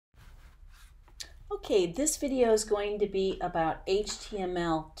Okay, this video is going to be about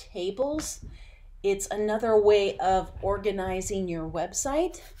HTML tables. It's another way of organizing your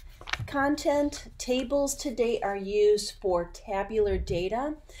website content. Tables today are used for tabular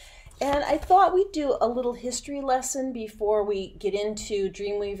data. And I thought we'd do a little history lesson before we get into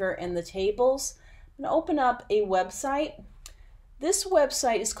Dreamweaver and the tables. I'm going to open up a website. This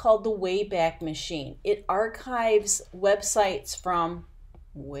website is called the Wayback Machine. It archives websites from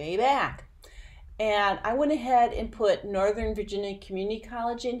way back. And I went ahead and put Northern Virginia Community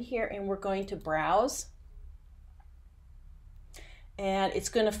College in here, and we're going to browse. And it's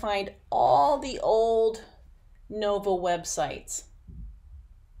going to find all the old NOVA websites.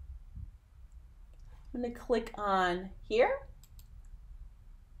 I'm going to click on here.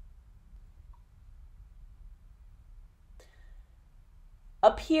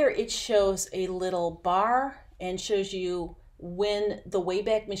 Up here it shows a little bar and shows you when the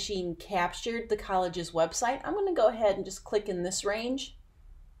Wayback Machine captured the college's website. I'm going to go ahead and just click in this range.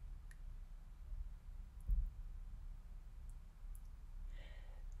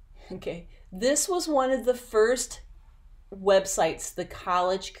 Okay, this was one of the first websites the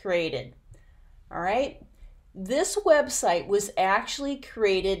college created. All right, this website was actually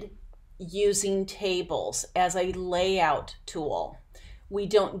created using tables as a layout tool. We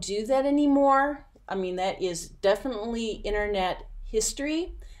don't do that anymore. I mean, that is definitely internet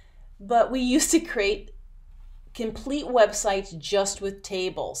history, but we used to create complete websites just with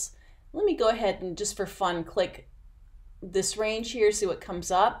tables. Let me go ahead and just for fun click this range here, see what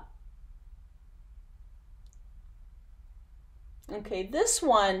comes up. Okay, this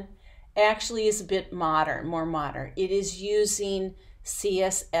one actually is a bit modern, more modern. It is using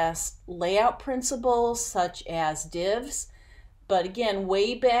CSS layout principles such as divs, but again,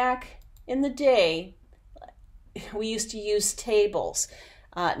 way back in the day, we used to use tables.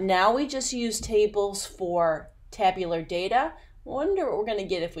 Now we just use tables for tabular data. Wonder what we're going to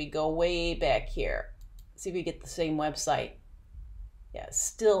get if we go way back here. See if we get the same website. Yeah,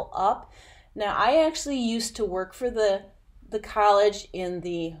 still up. Now I actually used to work for the college in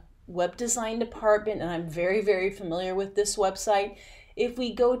the web design department, and I'm very, very familiar with this website. If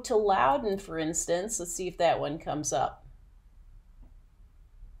we go to Loudon, for instance, let's see if that one comes up.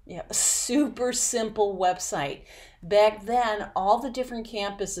 Yeah, a super simple website. Back then, all the different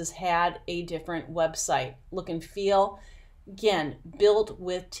campuses had a different website look and feel. Again, built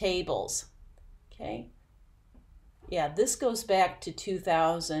with tables. Okay. Yeah, this goes back to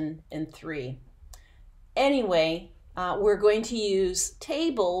 2003. Anyway, we're going to use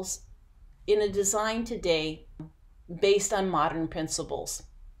tables in a design today based on modern principles.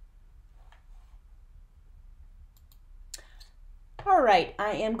 All right,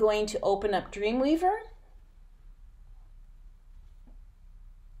 I am going to open up Dreamweaver.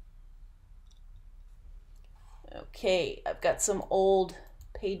 Okay, I've got some old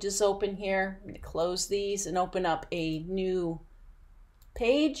pages open here. I'm going to close these and open up a new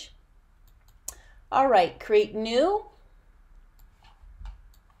page. All right, create new.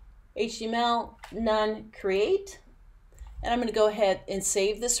 HTML, none, create. And I'm going to go ahead and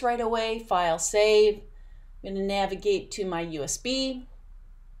save this right away. File, save. I'm going to navigate to my USB,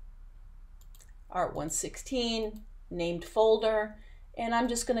 Art116, named folder, and I'm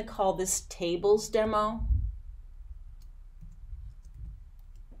just going to call this tables demo.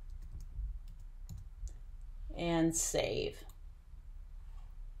 And save.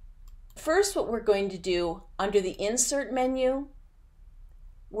 First, what we're going to do under the insert menu,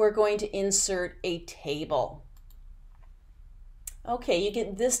 we're going to insert a table. Okay, you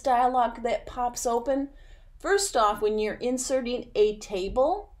get this dialog that pops open. First off, when you're inserting a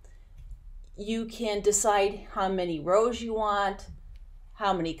table, you can decide how many rows you want,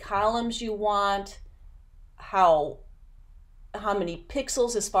 how many columns you want, how many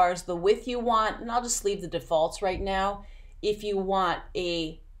pixels as far as the width you want, and I'll just leave the defaults right now. If you want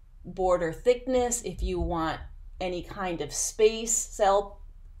a border thickness, if you want any kind of space,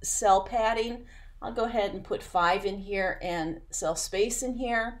 cell padding, I'll go ahead and put 5 in here and cell space in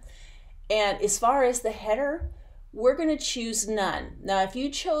here. And as far as the header, we're going to choose none. Now, if you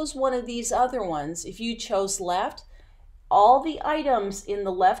chose one of these other ones, if you chose left, all the items in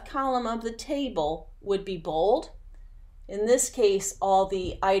the left column of the table would be bold. In this case, all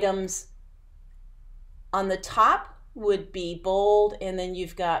the items on the top would be bold, and then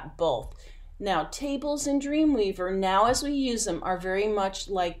you've got both. Now, tables in Dreamweaver, now as we use them, are very much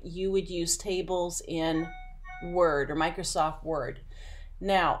like you would use tables in Word or Microsoft Word.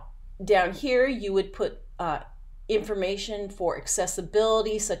 Now, down here, you would put information for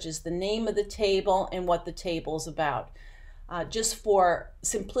accessibility, such as the name of the table and what the table is about. Just for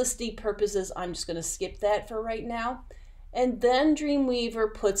simplicity purposes, I'm just going to skip that for right now. And then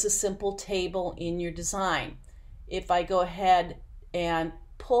Dreamweaver puts a simple table in your design. If I go ahead and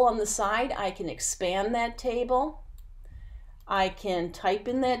pull on the side, I can expand that table. I can type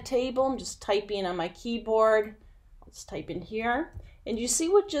in that table. I'm just typing on my keyboard. Let's type in here. And you see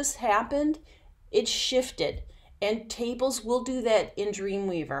what just happened? It shifted. And tables will do that in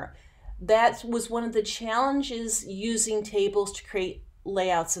Dreamweaver. That was one of the challenges using tables to create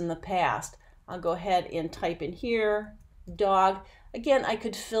layouts in the past. I'll go ahead and type in here, dog. Again, I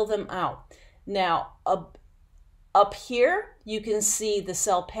could fill them out. Now, up here, you can see the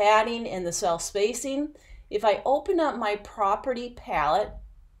cell padding and the cell spacing. If I open up my property palette,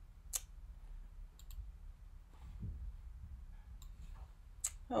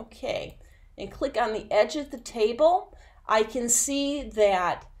 okay, and click on the edge of the table, I can see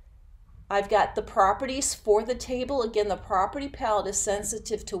that I've got the properties for the table. Again, the property palette is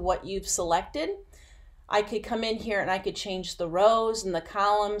sensitive to what you've selected. I could come in here and I could change the rows and the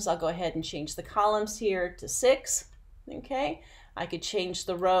columns. I'll go ahead and change the columns here to 6. Okay, I could change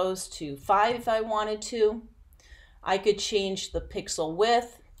the rows to 5 if I wanted to. I could change the pixel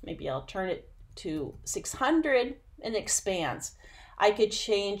width. Maybe I'll turn it to 600 and it expands. I could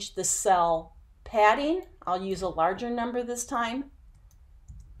change the cell padding. I'll use a larger number this time.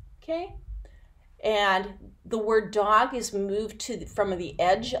 Okay, and the word dog is moved from the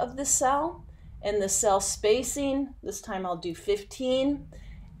edge of the cell, and the cell spacing, this time I'll do 15,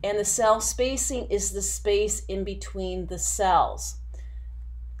 and the cell spacing is the space in between the cells.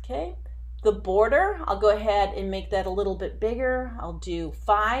 Okay, the border, I'll go ahead and make that a little bit bigger. I'll do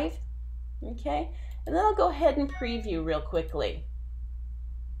 5, okay, and then I'll go ahead and preview real quickly.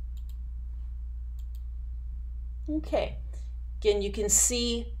 Okay. Again, you can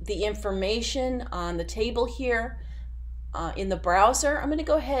see the information on the table here in the browser. I'm going to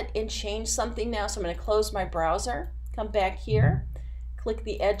go ahead and change something now. So I'm going to close my browser, come back here, click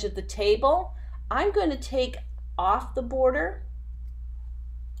the edge of the table. I'm going to take off the border.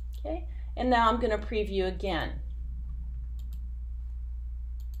 Okay, and now I'm going to preview again.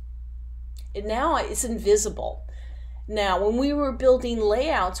 And now it's invisible. Now, when we were building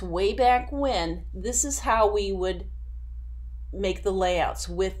layouts way back when, this is how we would make the layouts,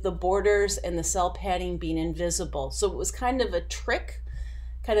 with the borders and the cell padding being invisible. So it was kind of a trick,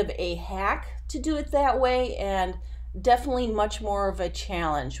 kind of a hack to do it that way, and definitely much more of a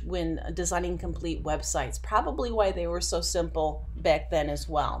challenge when designing complete websites. Probably why they were so simple back then as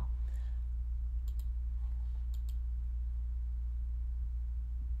well.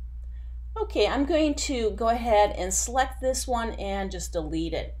 Okay, I'm going to go ahead and select this one and just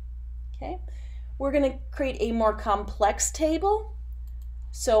delete it. Okay. We're going to create a more complex table.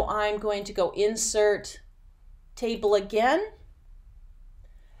 So I'm going to go Insert, Table again.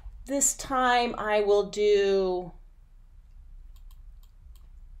 This time I will do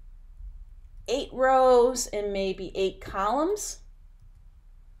 8 rows and maybe 8 columns.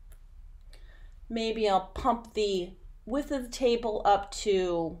 Maybe I'll pump the width of the table up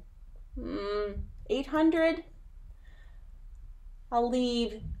to 800. I'll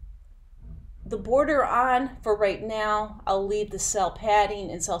leave the border on for right now. I'll leave the cell padding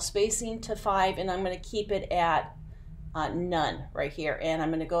and cell spacing to 5, and I'm going to keep it at none right here. And I'm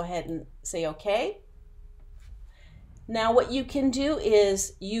going to go ahead and say OK. Now what you can do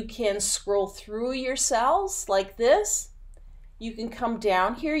is you can scroll through your cells like this. You can come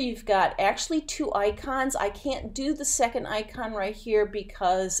down here. You've got actually 2 icons. I can't do the second icon right here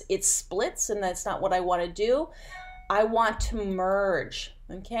because it splits, and that's not what I want to do. I want to merge.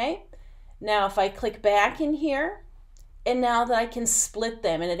 Okay. Now if I click back in here, and now that I can split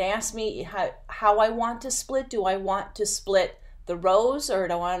them, and it asks me how I want to split. Do I want to split the rows, or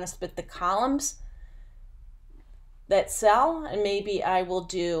do I want to split the columns? That cell, and maybe I will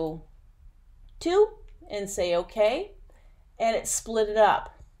do 2 and say OK, and it split it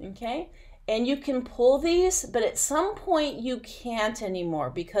up. Okay, and you can pull these, but at some point you can't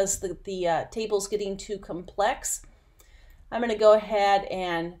anymore because the table's getting too complex. I'm going to go ahead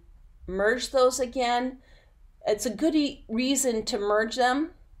and merge those again. It's a good reason to merge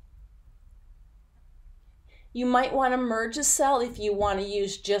them. You might want to merge a cell if you want to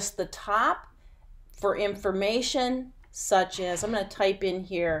use just the top for information, such as, I'm going to type in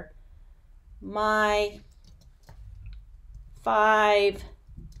here, my 5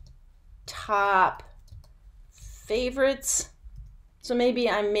 top favorites. So maybe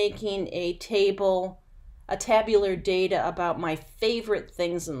I'm making a table, a tabular data about my favorite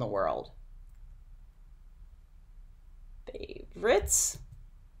things in the world. Favorites.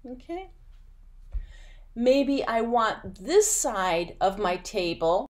 Okay. Maybe I want this side of my table